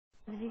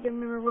If you can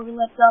remember where we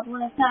left off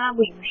last time,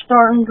 we were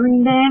starting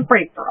Green Band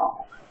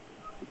free-for-all.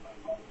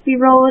 Speed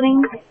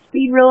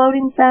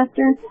reloading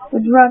faster,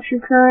 but drops your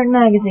current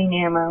magazine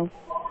ammo.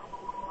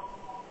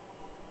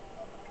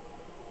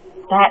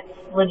 That's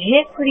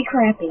legit pretty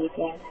crappy if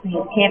you ask me.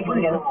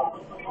 Campito.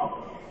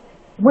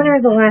 Winner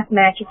of the last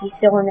match, if he's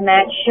still in the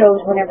match,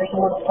 shows whenever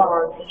someone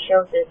spawns. He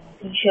shows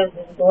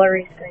this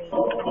blurry screen.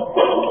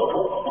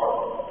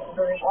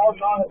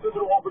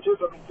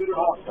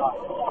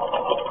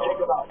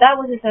 That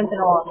was a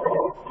sentinel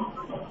operative.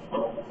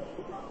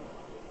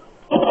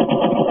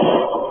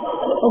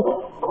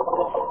 Oh.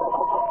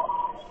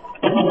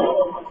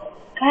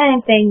 Kind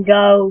of thing,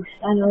 Ghost.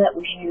 I know that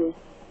was you.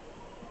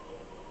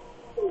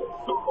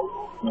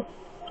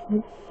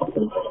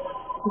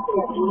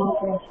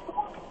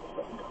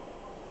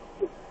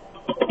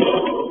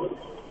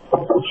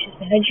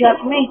 Just a headshot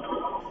for me.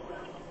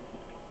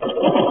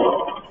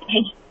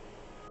 Hey.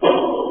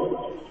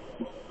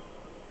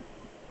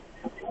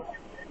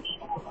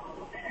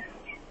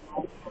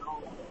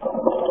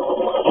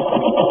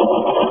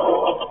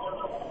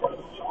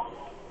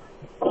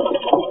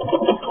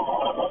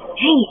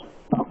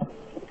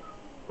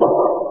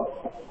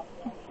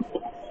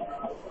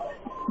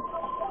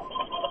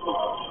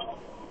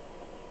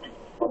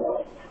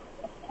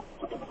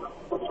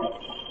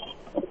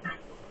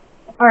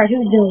 Alright,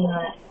 who's doing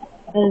that?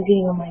 That is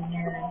getting on my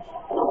nerves.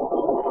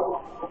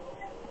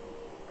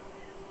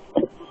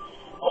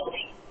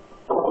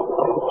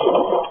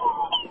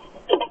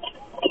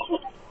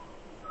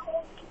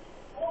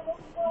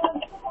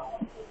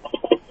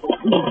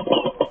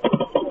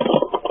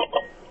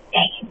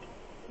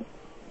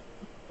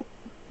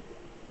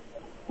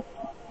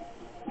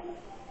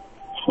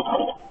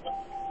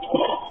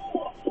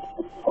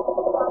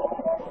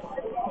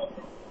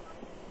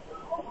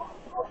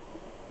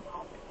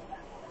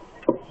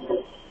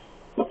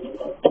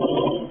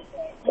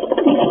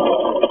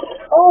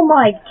 Oh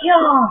my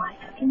god!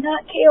 I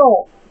cannot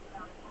kill!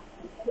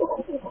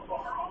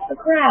 The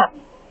crap!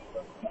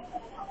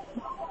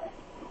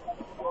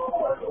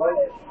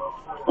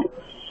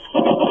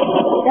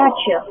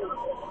 Gotcha!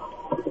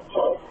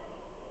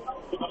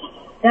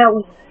 That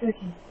was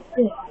freaking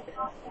sick.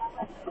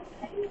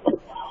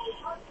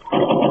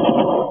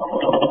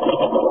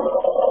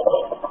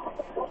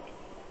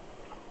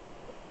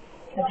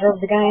 I drove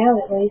the guy out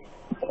at least.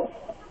 I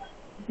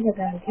think I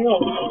got him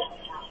killed.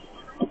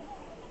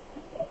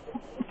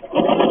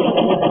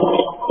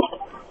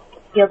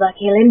 Did I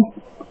kill him?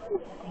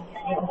 I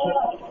didn't kill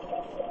him.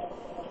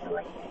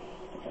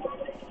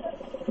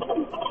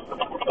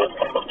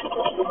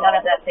 None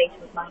of that face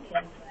was my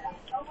kill.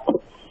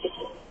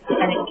 I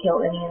didn't kill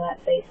any of that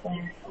face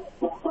there.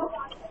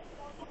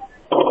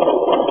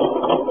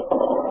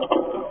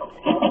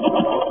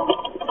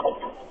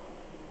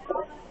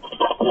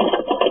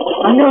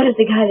 I noticed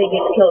the guy that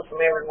gets killed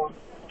from everyone.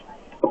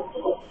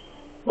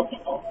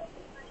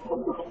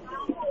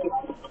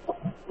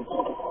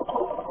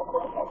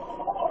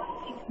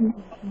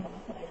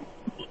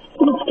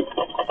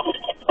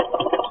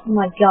 Oh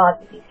my god,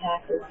 these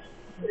hackers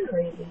are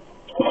crazy.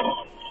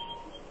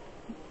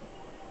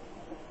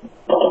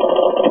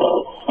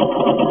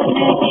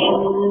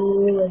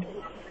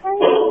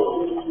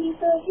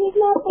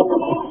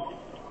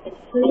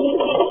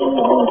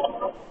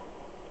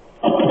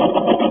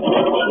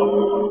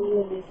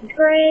 This is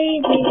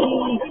crazy.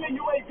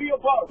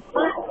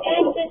 My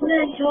ex is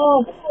mental.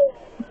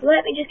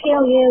 Let me just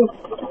kill you.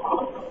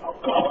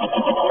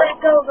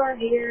 Back over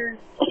here.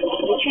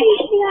 You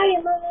changed the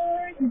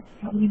iron.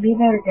 Help me be a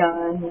better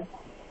gun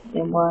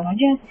than what I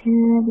just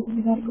had because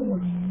I got a good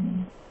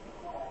one.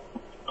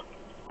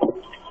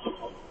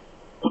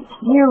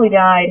 Nearly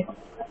died.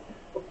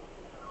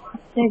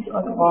 Saved it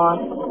like a boss.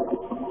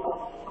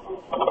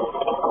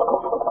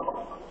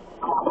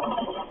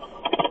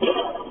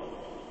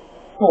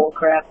 Oh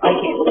crap, I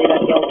can't believe I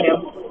killed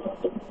him.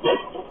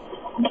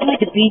 It's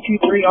like a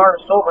B-23R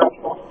assault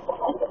rifle.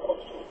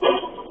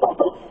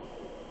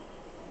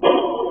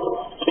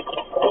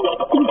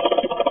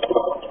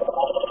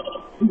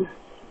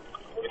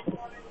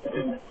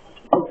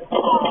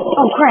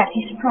 Oh crap,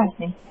 he surprised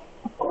me.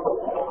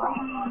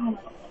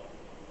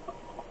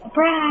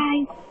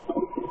 Surprise!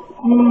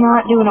 I'm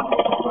not doing a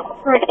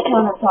frick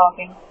ton of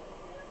talking.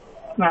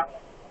 Come out.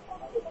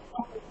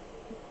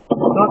 You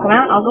wanna come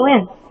out? I'll go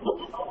in.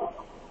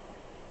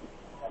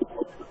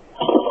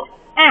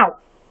 Ow!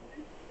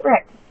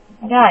 Frick.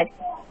 I died.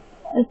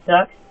 This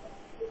sucks.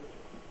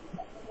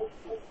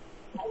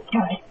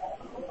 Got it.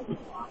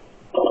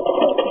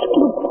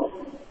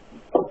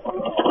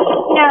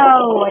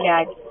 No, I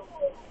died.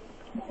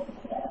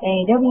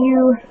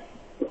 AW.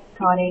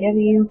 COD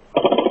AW.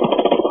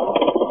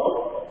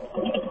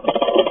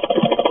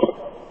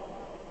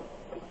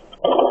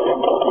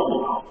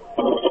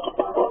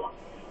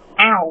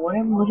 Ow, what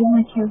did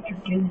my character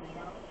do?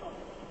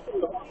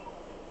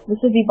 This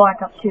would be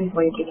Black Ops 2's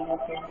way of getting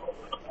up here.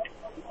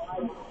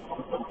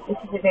 This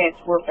is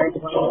Advanced Warfare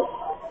 20.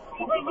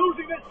 We're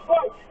losing this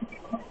fight!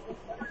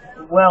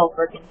 Well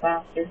freaking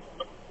faster.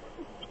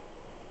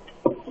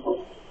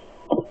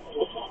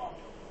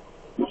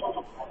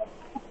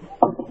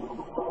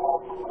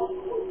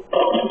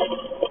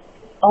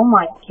 Oh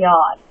my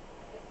god.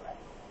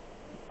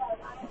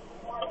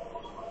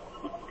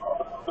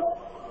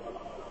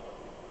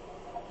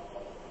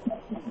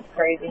 This is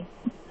crazy.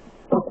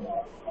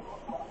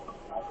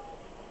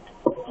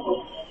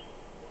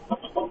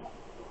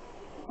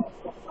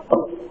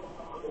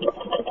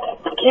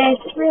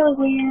 It's really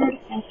weird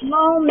at the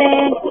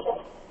moment.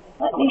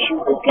 Let me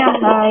shoot this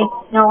guy.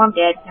 No, I'm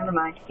dead. Never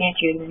mind. Can't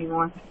shoot him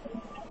anymore.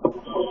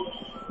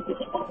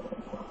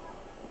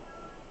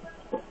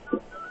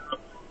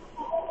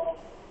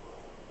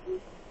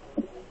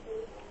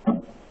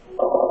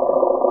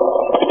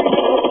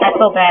 I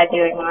feel bad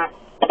doing that.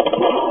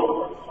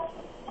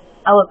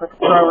 I look like a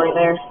pro right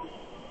there.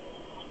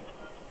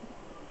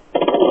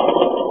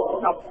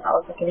 Oh, I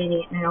look like an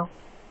idiot now.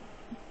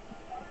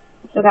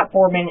 Still got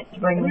 4 minutes to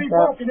bring this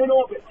up.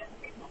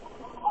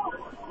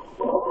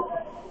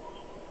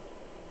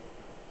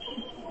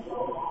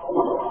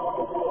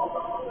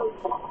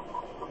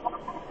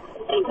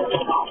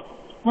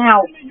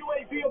 Now,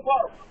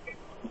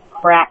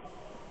 crap.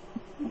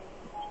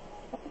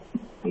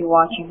 You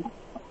watching?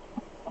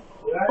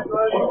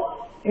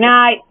 Good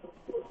night.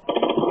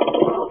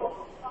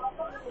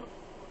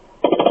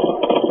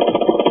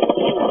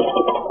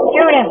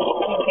 Shoot him.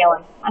 Can't kill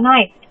him. A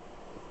knife.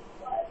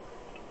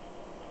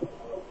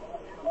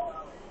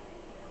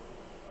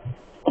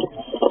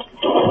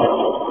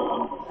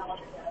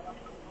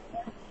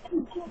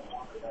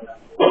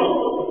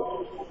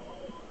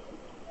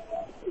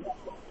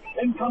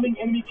 Incoming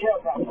enemy care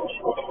package.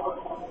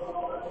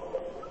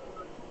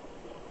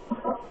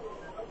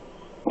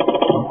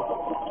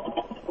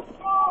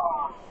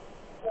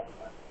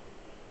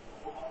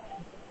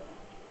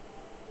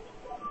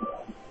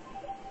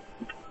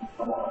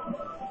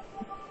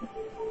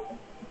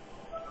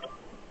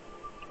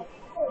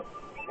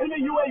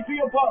 Enemy UAV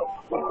above.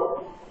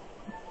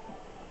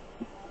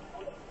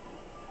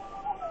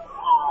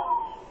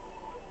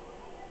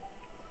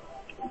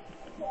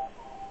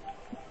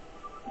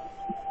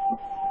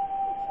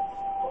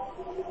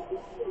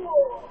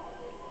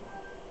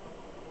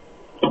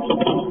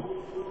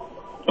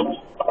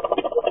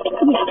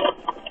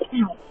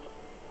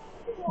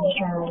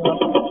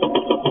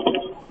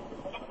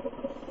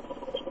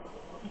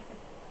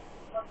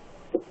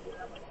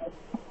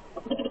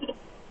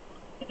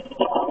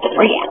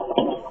 Where you at?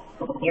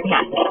 You're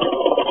behind me.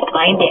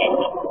 I am dead.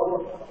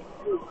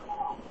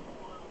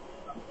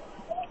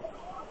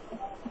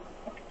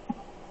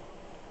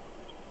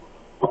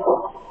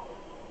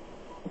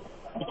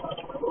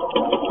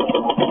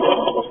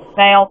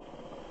 Fail.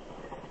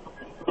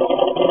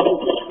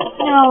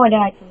 No, I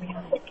died from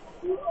behind.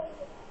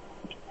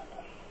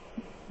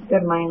 Go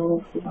to my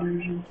enlisted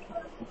version.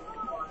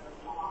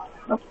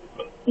 Oh,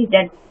 he's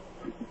dead.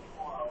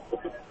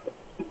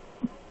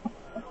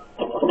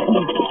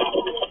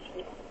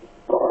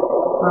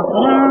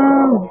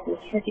 This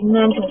is freaking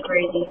mental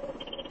crazy.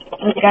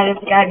 There's a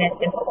guy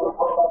missed him.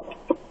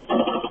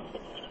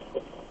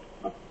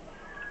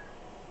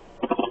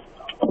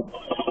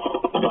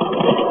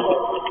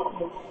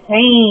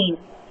 Insane.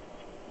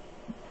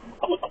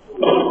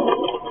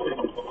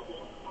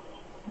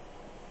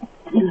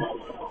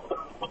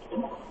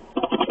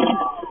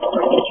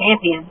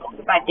 Champion.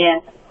 Goodbye,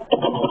 death.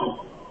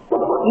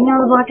 You know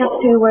the Black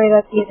Ops 2 way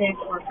that's the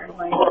advanced warfare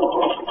way.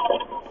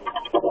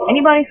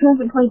 Anybody who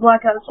hasn't played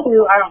Black Ops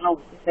 2, I don't know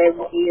what to say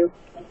with you.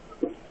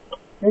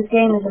 This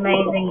game is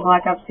amazing.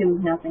 Black Ops 2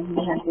 is nothing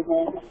compared to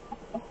this.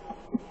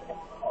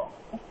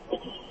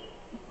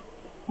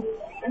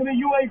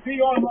 Enemy UAV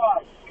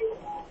online.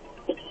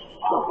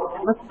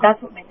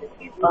 That's what makes this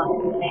game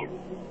fun, man.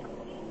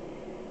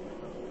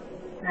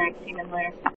 Alright, see you then later.